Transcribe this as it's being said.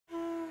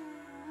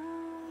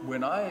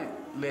When I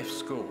left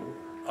school,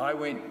 I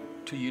went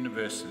to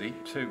university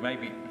to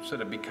maybe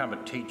sort of become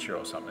a teacher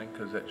or something,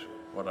 because that's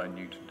what I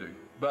knew to do.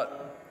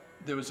 But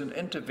there was an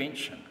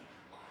intervention,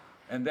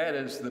 and that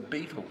is the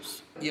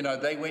Beatles. You know,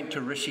 they went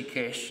to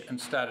Rishikesh and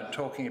started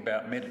talking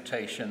about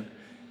meditation,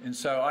 and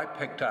so I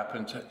picked up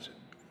and said,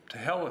 to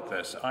hell with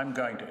this, I'm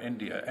going to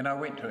India. And I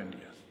went to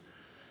India.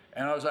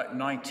 And I was like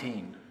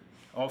 19.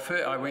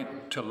 First I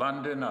went to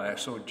London, I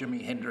saw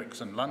Jimi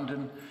Hendrix in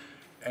London,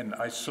 and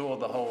I saw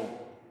the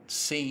whole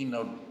scene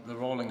of the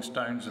Rolling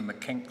Stones and the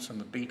Kinks and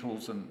the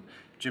Beatles and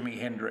Jimi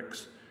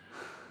Hendrix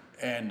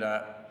and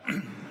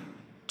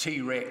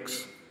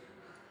T-Rex.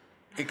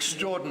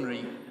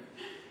 Extraordinary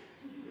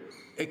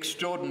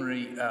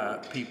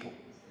people,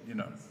 you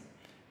know,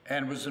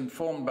 and was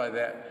informed by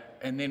that,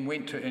 and then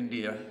went to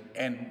India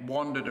and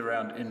wandered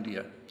around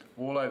India,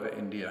 all over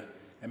India,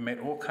 and met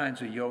all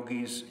kinds of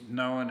yogis,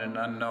 known and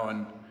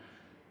unknown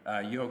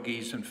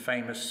yogis and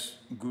famous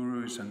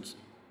gurus, and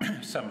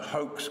some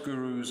hoax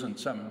gurus and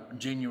some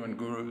genuine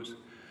gurus.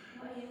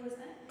 What year was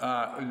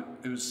that?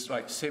 It was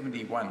like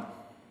 71.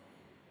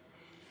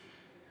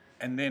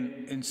 And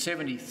then in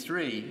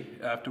 73,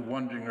 after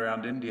wandering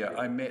around India,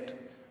 I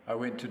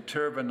went to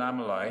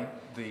Tiruvannamalai,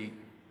 the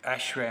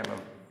ashram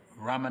of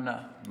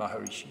Ramana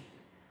Maharishi,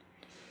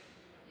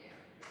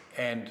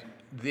 and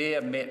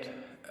there met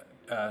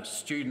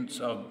students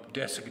of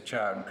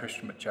Desikachar and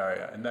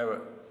Krishnamacharya, and they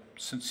were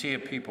sincere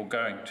people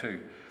going to,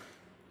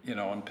 you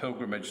know, on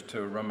pilgrimage to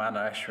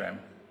Ramana ashram.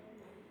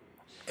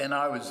 And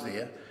I was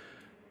there,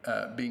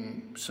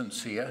 being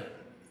sincere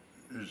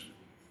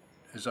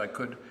as I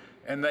could,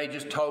 and they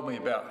just told me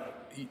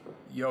about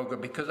yoga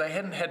because I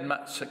hadn't had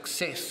much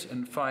success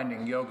in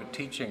finding yoga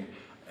teaching.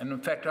 And in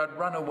fact, I'd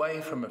run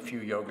away from a few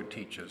yoga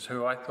teachers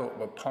who I thought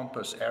were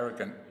pompous,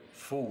 arrogant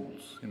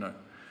fools, you know,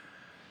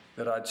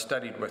 that I'd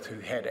studied with who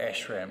had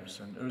ashrams,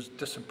 and it was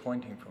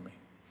disappointing for me.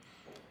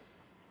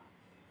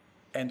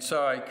 And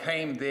so I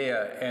came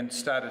there and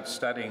started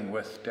studying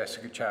with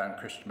Desikachar and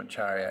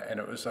Krishnamacharya, and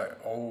it was like,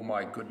 oh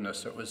my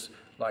goodness, it was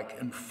like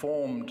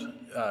informed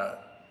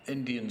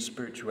Indian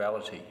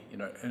spirituality, you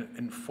know,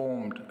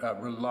 informed,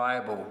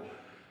 reliable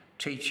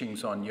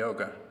teachings on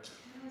yoga.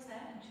 Where was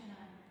that,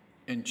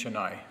 in Chennai? In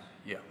Chennai,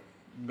 yeah.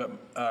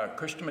 But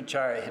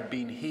Krishnamacharya had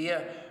been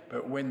here,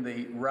 but when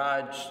the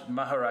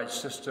Maharaj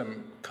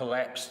system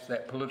collapsed,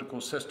 that political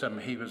system,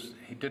 he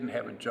didn't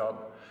have a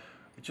job.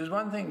 Which is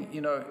one thing,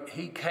 you know,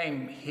 he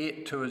came here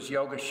to his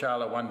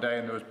yogashala one day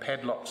and there was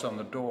padlocks on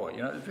the door.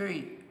 You know, it's a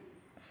very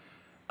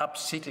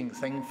upsetting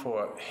thing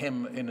for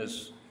him in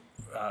his,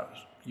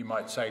 you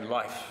might say,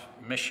 life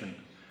mission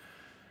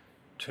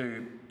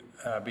to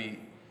be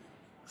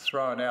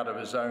thrown out of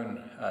his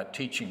own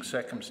teaching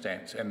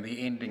circumstance and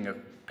the ending of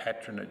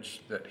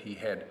patronage that he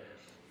had.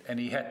 And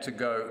he had to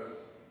go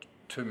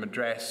to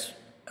Madras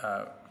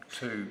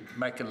to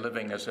make a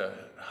living as a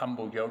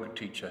humble yoga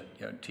teacher,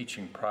 you know,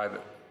 teaching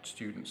private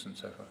students and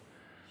so forth.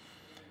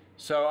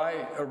 So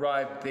I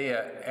arrived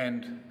there,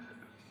 and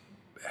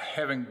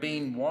having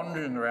been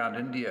wandering around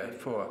India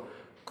for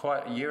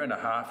quite a year and a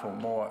half or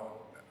more,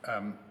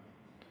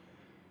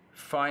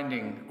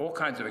 finding all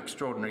kinds of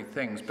extraordinary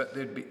things, but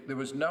there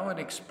was no one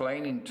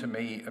explaining to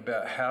me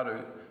about how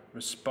to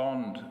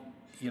respond,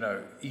 you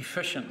know,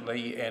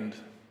 efficiently and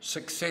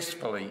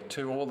successfully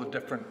to all the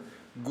different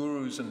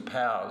gurus and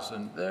powers.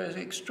 And there's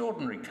an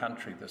extraordinary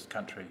country, this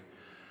country.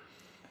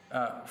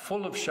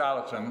 Full of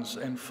charlatans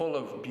and full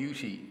of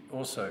beauty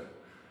also.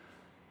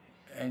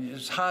 And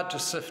it's hard to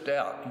sift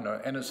out, you know,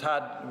 and it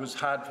was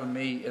hard for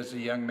me as a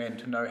young man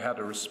to know how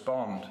to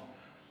respond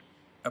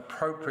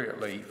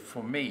appropriately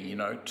for me, you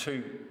know,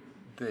 to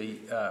the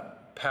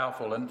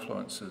powerful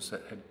influences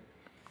that had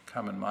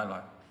come in my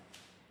life.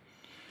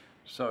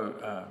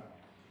 So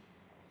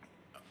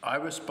I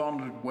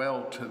responded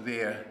well to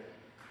their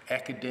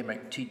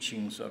academic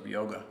teachings of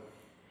yoga.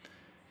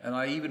 And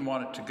I even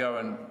wanted to go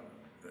and,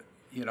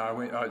 you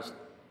know,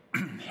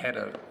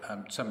 had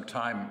some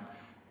time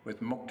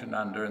with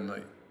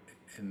Muktananda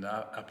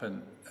up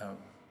in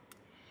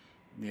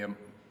near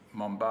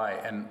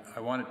Mumbai, and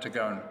I wanted to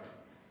go, and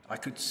I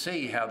could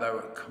see how they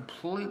were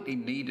completely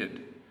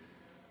needed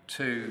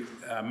to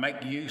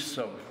make use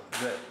of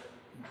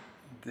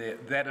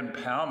that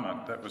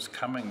empowerment that was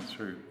coming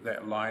through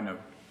that line of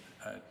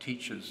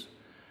teachers,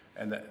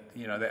 and that,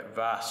 you know, that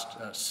vast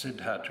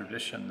Siddha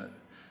tradition. That,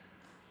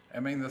 I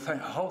mean, the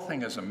whole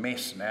thing is a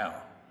mess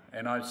now.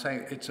 And I'd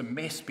say it's a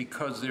mess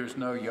because there's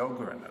no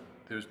yoga in it.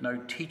 There's no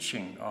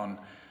teaching on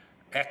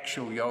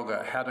actual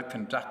yoga, how to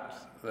conduct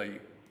the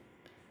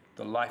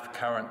life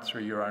current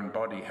through your own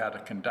body, how to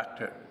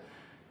conduct it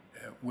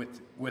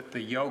with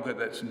the yoga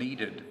that's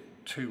needed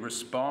to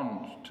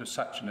respond to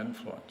such an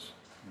influence.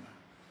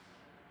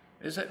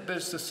 But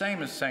it's the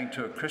same as saying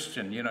to a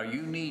Christian, you know,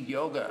 you need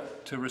yoga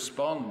to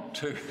respond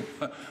to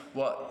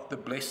what the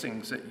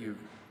blessings that you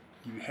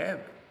have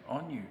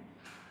on you.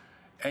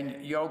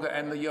 And yoga,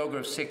 and the yoga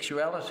of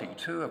sexuality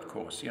too, of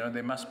course. You know,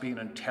 there must be an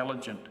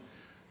intelligent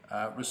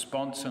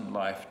response in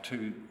life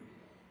to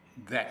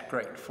that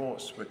great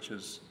force, which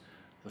is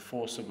the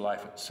force of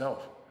life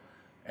itself.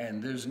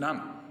 and there's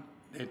none.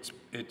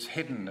 It's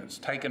hidden, it's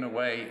taken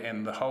away,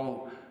 and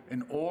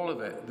in all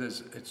of it,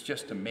 it's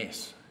just a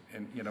mess.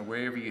 And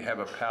wherever you have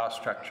a power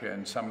structure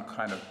and some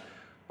kind of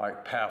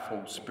like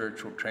powerful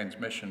spiritual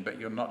transmission, but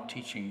you're not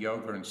teaching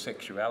yoga and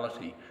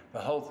sexuality, the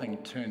whole thing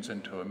turns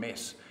into a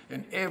mess.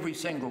 In every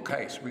single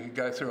case, we could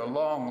go through a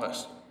long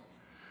list.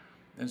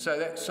 And so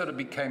that sort of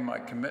became my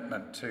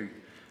commitment to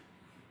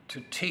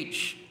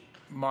teach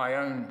my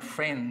own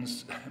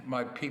friends,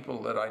 my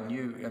people that I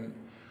knew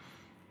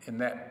in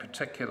that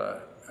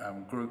particular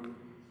group,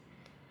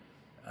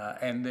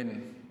 and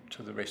then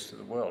to the rest of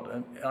the world.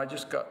 And I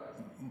just got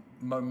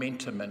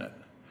momentum in it.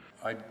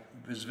 I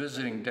was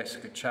visiting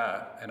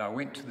Desikachar, and I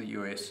went to the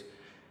US,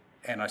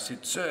 and I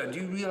said, "Sir, do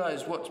you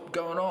realize what's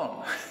going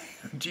on?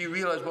 Do you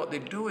realize what they're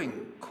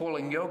doing,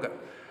 calling yoga?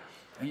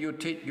 And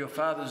your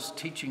father's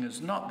teaching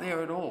is not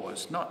there at all.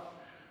 It's not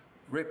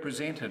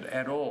represented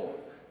at all."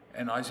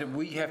 And I said,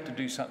 "We have to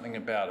do something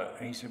about it."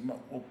 And he said,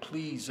 "Well,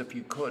 please, if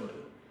you could,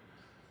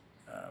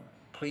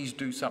 please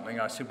do something."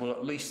 I said, "Well,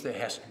 at least there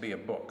has to be a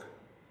book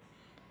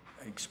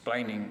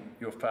explaining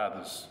your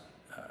father's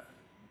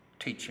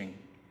teaching,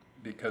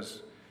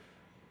 because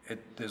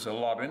there's a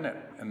lot in it,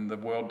 and the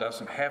world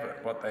doesn't have it.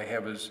 What they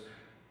have is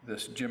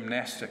this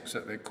gymnastics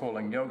that they're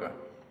calling yoga."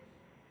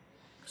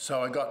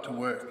 So I got to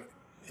work.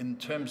 In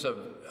terms of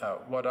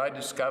what I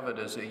discovered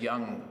as a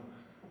young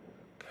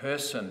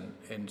person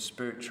in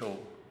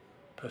spiritual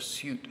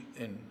pursuit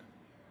in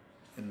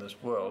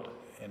this world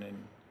and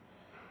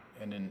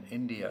in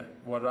India,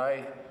 what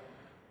I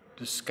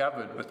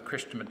discovered with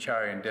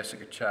Krishnamacharya and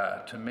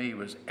Desikachar to me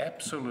was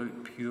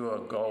absolute pure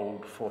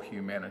gold for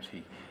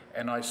humanity.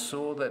 And I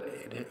saw that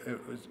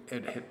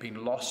it had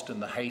been lost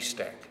in the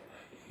haystack.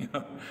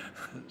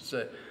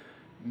 So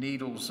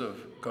needles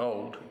of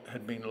gold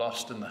had been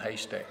lost in the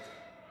haystack.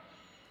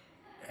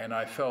 And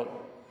I felt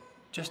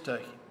just a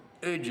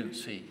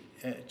urgency,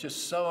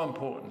 just so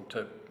important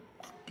to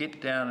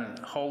get down and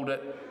hold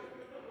it,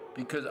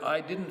 because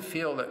I didn't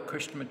feel that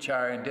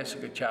Krishnamacharya and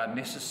Desikachar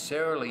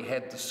necessarily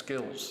had the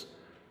skills,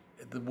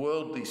 the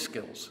worldly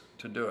skills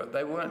to do it.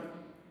 They weren't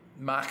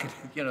marketed,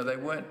 they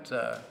weren't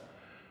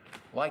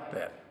like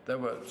that. They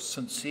were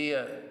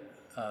sincere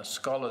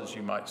scholars,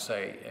 you might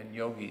say, and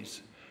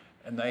yogis,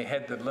 and they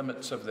had the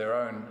limits of their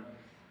own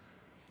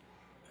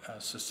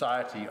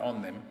society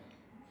on them.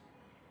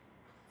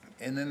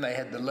 And then they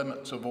had the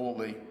limits of all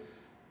the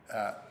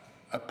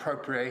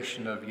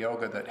appropriation of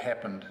yoga that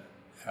happened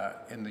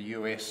in the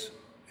US,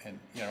 and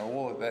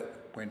all of that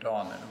went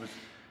on, and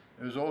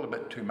it was all a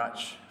bit too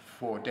much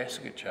for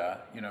Desikachar.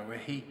 Where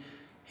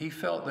he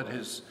felt that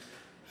his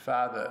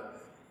father,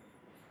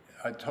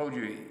 I told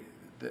you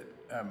that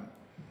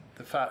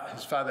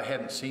his father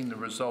hadn't seen the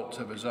results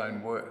of his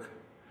own work,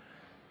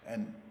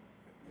 and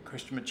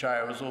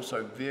Krishnamacharya was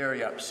also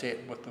very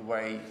upset with the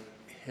way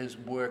his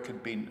work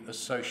had been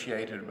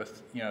associated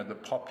with, the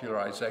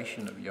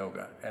popularization of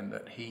yoga, and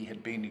that he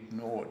had been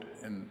ignored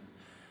in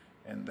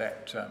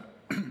that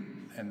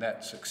and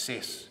that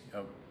success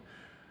of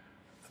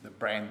the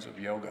brands of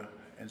yoga.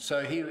 And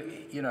so he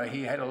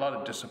had a lot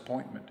of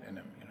disappointment in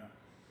him.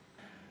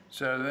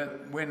 So then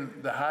when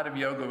The Heart of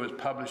Yoga was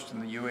published in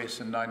the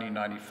US in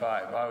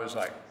 1995, I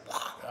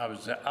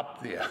was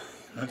up there.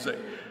 So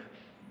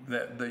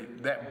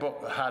that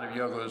book, The Heart of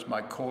Yoga, was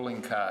my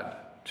calling card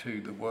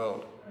to the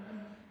world.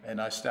 And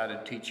I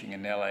started teaching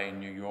in LA and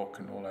New York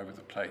and all over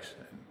the place.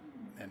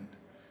 And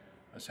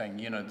I was saying,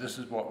 this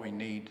is what we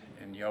need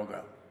in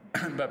yoga.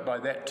 But by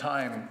that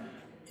time,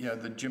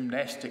 the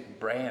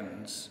gymnastic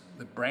brands,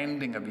 the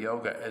branding of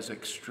yoga as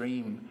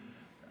extreme,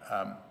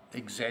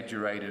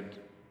 exaggerated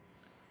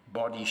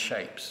body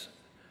shapes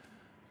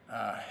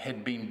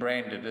had been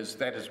branded as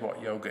that is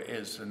what yoga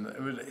is. And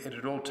it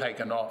had all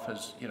taken off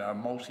as,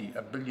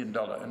 a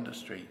billion-dollar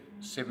industry,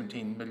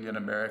 17 million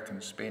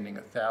Americans spending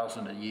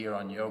 $1,000 a year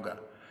on yoga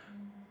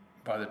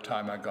by the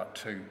time I got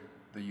to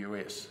the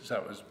US. So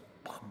it was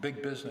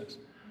big business.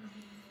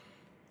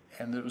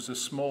 And there was a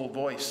small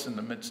voice in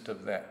the midst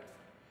of that.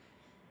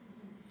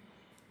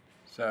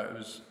 So it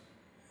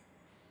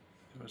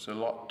was a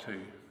lot to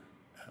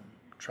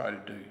try to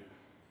do.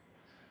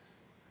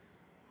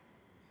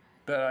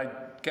 But I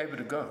gave it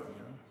a go.